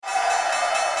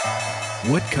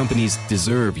What companies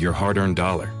deserve your hard-earned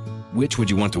dollar? Which would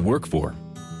you want to work for?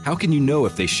 How can you know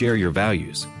if they share your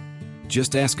values?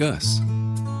 Just ask us.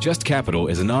 Just Capital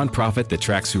is a nonprofit that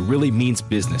tracks who really means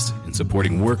business in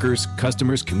supporting workers,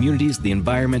 customers, communities, the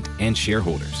environment, and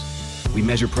shareholders. We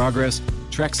measure progress,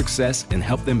 track success, and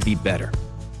help them be better.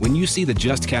 When you see the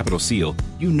Just Capital seal,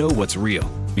 you know what's real,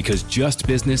 because just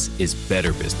business is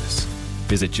better business.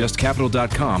 Visit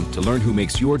justcapital.com to learn who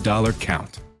makes your dollar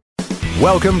count.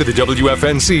 Welcome to the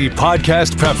WFNC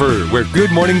Podcast Pepper, where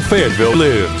Good Morning Fayetteville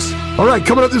lives. All right,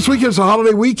 coming up this weekend, it's a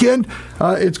holiday weekend.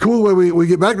 It's cool the way we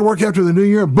get back to work after the new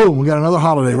year, and boom, we got another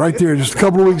holiday right there just a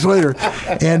couple of weeks later.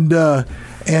 And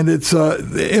it's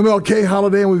the MLK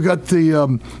holiday, and we've got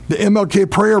the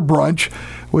MLK prayer brunch,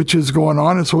 which is going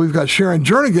on. And so we've got Sharon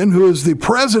Journigan, who is the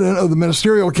president of the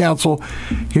Ministerial Council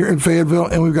here in Fayetteville,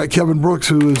 and we've got Kevin Brooks,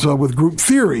 who is with Group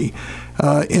Theory,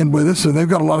 in with us, and they've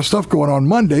got a lot of stuff going on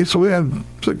Monday. So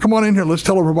come on in here. Let's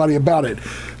tell everybody about it.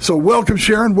 So welcome,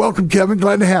 Sharon. Welcome, Kevin.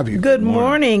 Glad to have you. Good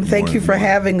morning. Thank you for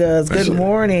having us. Good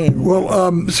morning.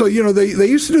 Well, so, they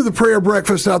used to do the prayer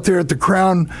breakfast out there at the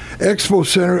Crown Expo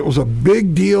Center. It was a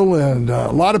big deal, and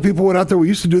a lot of people went out there. We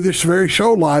used to do this very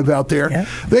show live out there. Yeah.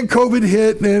 Then COVID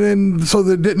hit, and so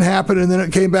that didn't happen, and then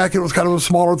it came back. It was kind of a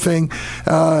smaller thing.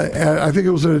 I think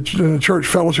it was in a church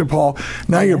fellowship hall.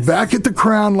 Now you're back at the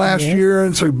Crown last year,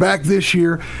 and so back this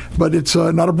year, but it's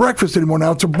not a breakfast anymore.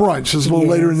 Now it's a brunch. It's a little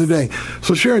later in the day.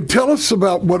 So, Sharon, tell us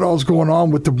about what all's going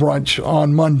on with the brunch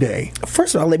on Monday.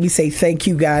 First of all, let me say thank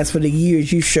you guys for the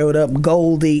years you showed up.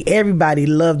 Goldie, everybody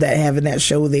loved having that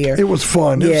show there. It was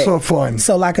fun. Yeah. It was so fun.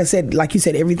 So like you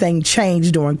said, everything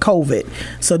changed during COVID.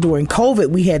 So during COVID,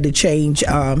 we had to change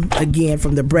again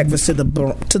from the breakfast to the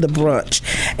brunch.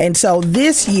 And so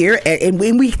this year, and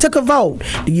we took a vote.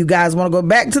 Do you guys want to go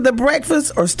back to the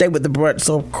breakfast or stay with the brunch?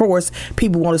 So of course,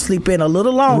 people want to sleep in a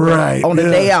little longer on the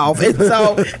day off. And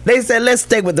so they said, let's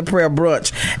stay with the prayer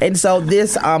brunch. And so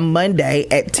this Monday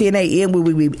at 10 a.m. we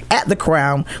will be at the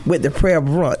Crown with the prayer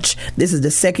brunch. This is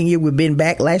the second year we've been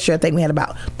back. Last year, I think we had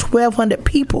about 1,200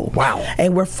 people. Wow.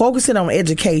 And we're focusing on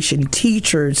education,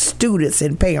 teachers, students,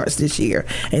 and parents this year.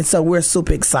 And so we're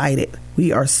super excited.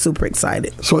 We are super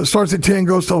excited. So it starts at 10,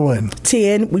 goes till when?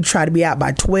 10. We try to be out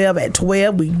by 12. At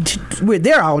 12, we're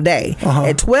there all day.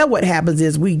 At 12, what happens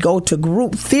is we go to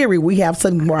Group Theory. We have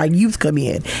some where our youth come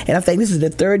in. And I think this is the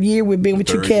third year we've been with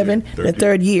you, Kevin. The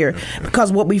third year.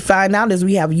 Because what we find out is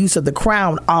we have use of the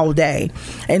Crown all day.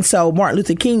 And so Martin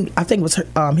Luther King, I think it was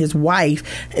his wife,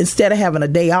 instead of having a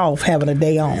day off, having a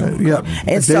day on. And a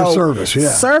day of service,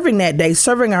 serving that day,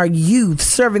 serving our youth,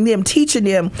 serving them, teaching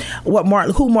them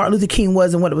who Martin Luther King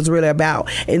was and what it was really about.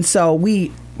 And so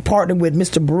we partnered with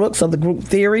Mr. Brooks of the Group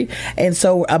Theory, and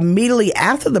so immediately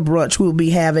after the brunch we'll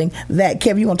be having that.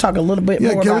 Kevin, you want to talk a little bit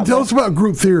more Kevin, about tell us about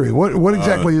Group Theory. What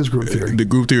exactly is Group Theory? The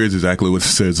Group Theory is exactly what it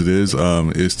says it is.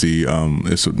 It's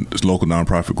a local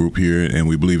nonprofit group here, and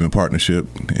we believe in partnership,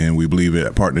 and we believe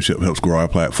that partnership helps grow our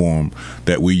platform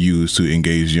that we use to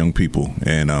engage young people,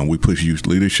 and we push youth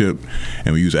leadership,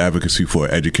 and we use advocacy for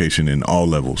education in all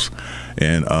levels.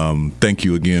 And thank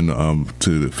you again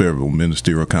to the Fayetteville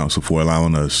Ministerial Council for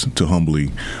allowing us to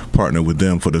humbly partner with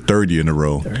them for the third year in a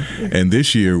row. And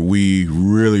this year, we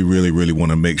really, really, really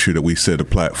want to make sure that we set a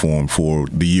platform for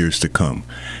the years to come.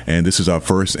 And this is our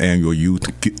first annual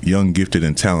Young, Gifted,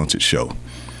 and Talented show.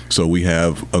 So we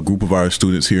have a group of our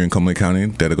students here in Cumberland County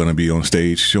that are going to be on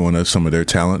stage showing us some of their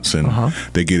talents, and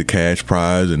they get a cash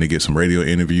prize, and they get some radio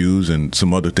interviews and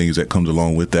some other things that comes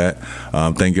along with that.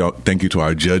 Thank you to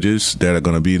our judges that are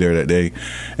going to be there that day.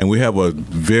 And we have a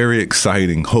very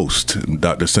exciting host.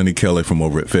 Dr. Sunny Kelly from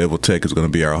over at Fayetteville Tech is going to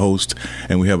be our host.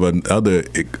 And we have another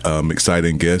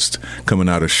exciting guest coming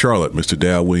out of Charlotte, Mr.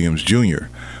 Dal Williams Jr.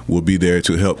 will be there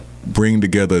to help bring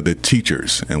together the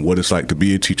teachers and what it's like to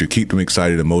be a teacher, keep them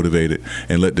excited and motivated,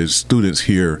 and let the students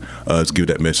hear us give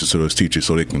that message to those teachers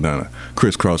so they can kind of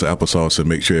crisscross applesauce and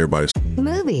make sure everybody's...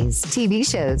 Movies, TV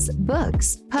shows,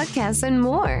 books, podcasts, and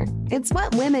more. It's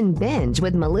What Women Binge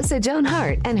with Melissa Joan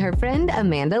Hart and her friend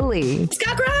Amanda Lee.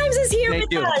 Scott Grimes is here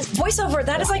with us. Voiceover,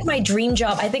 that is like my dream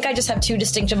job. I think I just have too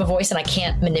distinctive a voice and I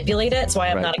can't manipulate it. That's why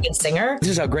I'm not a good singer.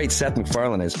 This is how great Seth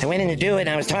MacFarlane is. I went in to do it and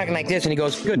I was talking like this and he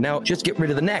goes, good, now just get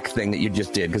rid of the neck thing that you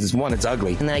just did because it's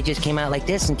ugly. And then I just came out like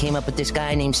this and came up with this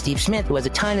guy named Steve Smith who has a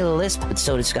tiny little lisp, but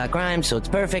so does Scott Grimes, so it's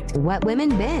perfect. What Women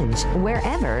Binge,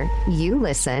 wherever you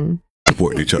listen.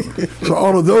 supporting each other. So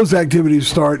all of those activities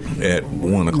start at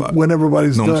 1 o'clock when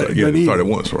everybody's done. Sorry, it start at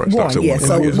 1. So right, starts at 1.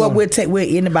 So what we're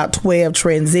in about 12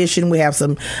 transition. We have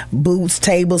some booths,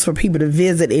 tables for people to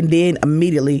visit, and then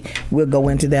immediately we'll go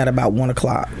into that about 1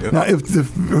 o'clock. Yep. Now, if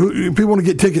people want to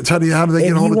get tickets, how do they get hold of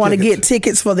tickets? If you want to get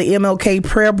tickets for the MLK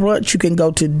Prayer Brunch, you can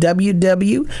go to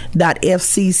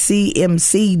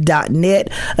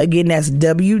www.fccmc.net. Again, that's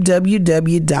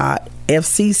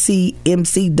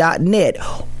www.fccmc.net,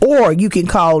 or you can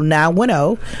call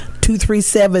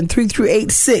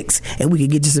 910-237-3386, and we can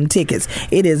get you some tickets.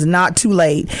 It is not too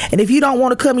late. And if you don't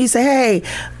want to come, you say, hey,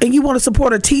 and you want to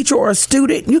support a teacher or a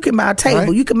student, you can buy a table,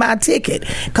 right. You can buy a ticket,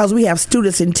 because we have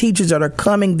students and teachers that are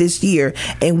coming this year,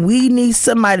 and we need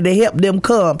somebody to help them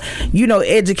come. You know,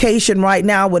 education right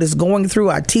now, what is going through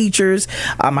our teachers,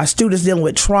 our students dealing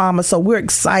with trauma. So we're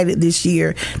excited this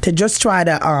year to just try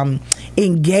to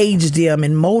engage them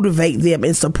and motivate them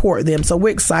and support them. So we're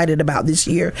excited about this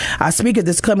year. Our speaker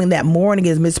that's coming that morning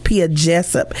is Miss Pia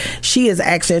Jessup. She is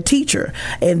actually a teacher.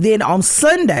 And then on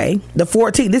Sunday, the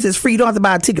 14th, this is free. You don't have to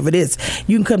buy a ticket for this.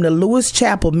 You can come to Lewis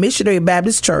Chapel Missionary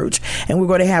Baptist Church, and we're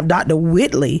going to have Dr.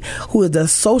 Whitley, who is the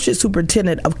Associate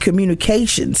Superintendent of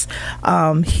Communications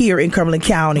here in Cumberland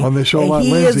County. On the show, and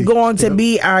he is going to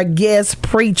be our guest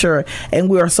preacher, and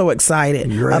we are so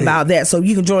excited about that. So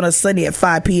you can join us Sunday at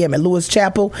 5 p.m. at Lewis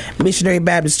Chapel Missionary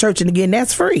Baptist Church, and again,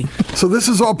 that's free. So this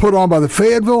is all put on by the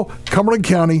Fayetteville, Cumberland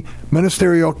County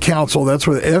Ministerial Council. That's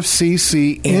where the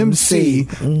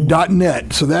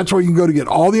FCCMC.net. So that's where you can go to get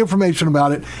all the information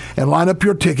about it and line up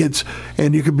your tickets.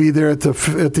 And you can be there at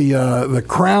the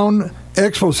Crown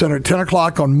Expo Center at 10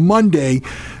 o'clock on Monday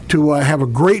to have a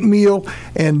great meal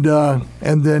and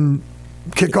then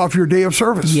kick off your day of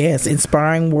service. Yes,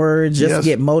 inspiring words, just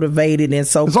get motivated. And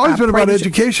so it's always been about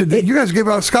education. You guys give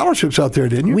out scholarships out there,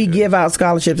 didn't you? We give out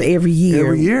scholarships every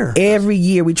year. Every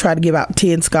year we try to give out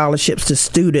 10 scholarships to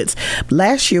students.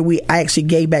 Last year I actually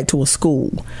gave back to a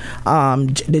school,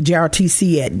 the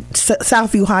JRTC at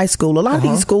Southview High School. A lot of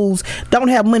these schools don't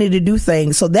have money to do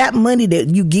things, so that money that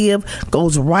you give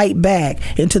goes right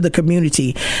back into the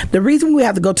community. The reason we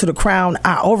have to go to the Crown,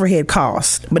 our overhead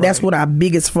costs, but that's one of our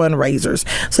biggest fundraisers.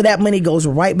 So that money goes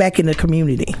right back in the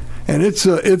community. And it's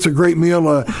a great meal.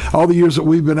 All the years that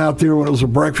we've been out there, when it was a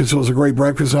breakfast, it was a great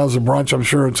breakfast. Now it's a brunch. I'm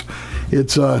sure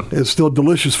it's still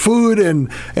delicious food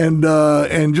and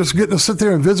just getting to sit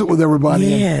there and visit with everybody.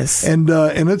 Yes. And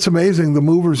it's amazing, the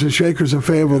movers and shakers in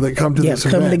Fayetteville that come to this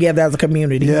event. Coming together as a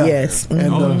community. Yeah. Yes.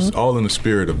 And all in the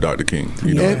spirit of Dr. King.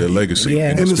 The legacy.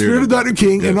 Yeah. In the spirit of Dr.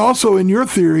 King, and also in your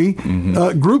theory,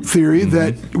 group theory,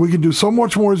 that we can do so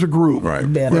much more as a group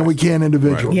than we can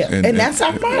individuals. Yeah. And that's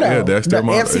our motto. Yeah, that's their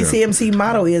motto. FCCMC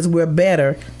motto is we're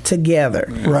better together.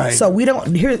 Right. So I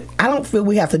don't feel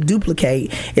we have to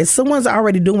duplicate. If someone's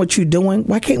already doing what you're doing,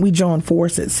 why can't we join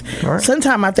forces? Right.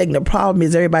 Sometimes I think the problem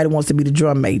is everybody wants to be the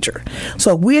drum major.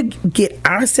 So if we get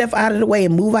ourselves out of the way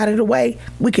and move out of the way,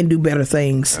 we can do better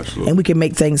things. Absolutely. And we can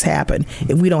make things happen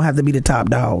if we don't have to be the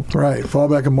top dog. Right. Fall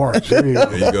back and march. There you go.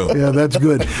 There you go. Yeah, that's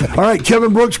good. All right.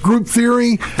 Kevin Brooks, Group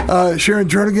Theory. Sharon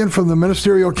Journigan from the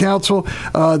Ministerial Council.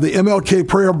 The MLK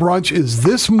Prayer Brunch is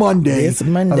this Monday. This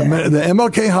Monday. The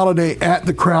MLK holiday at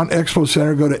the Crown Expo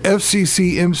Center. Go to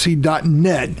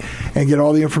fccmc.net and get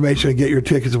all the information and get your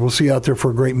tickets. And we'll see you out there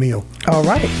for a great meal. All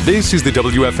right. This is the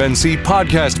WFNC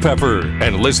Podcast Pepper.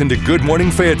 And listen to Good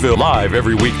Morning Fayetteville live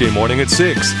every weekday morning at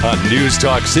 6 on News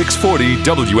Talk 640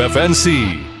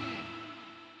 WFNC.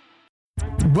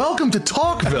 Welcome to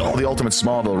Talkville, the ultimate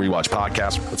Smallville rewatch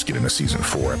podcast. Let's get into season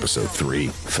 4, episode 3,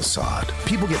 Facade.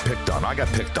 People get picked on. I got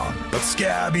picked on. But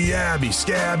Scabby,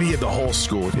 the whole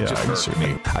school. Yeah, just hurt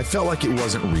me. I felt like it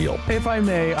wasn't real. If I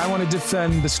may, I want to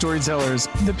defend the storytellers.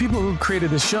 The people who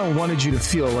created the show wanted you to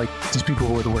feel like these people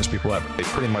were the worst people ever. They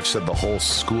pretty much said the whole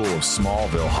school of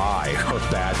Smallville High are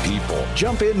bad people.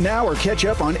 Jump in now or catch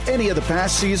up on any of the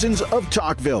past seasons of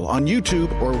Talkville on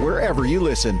YouTube or wherever you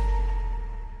listen.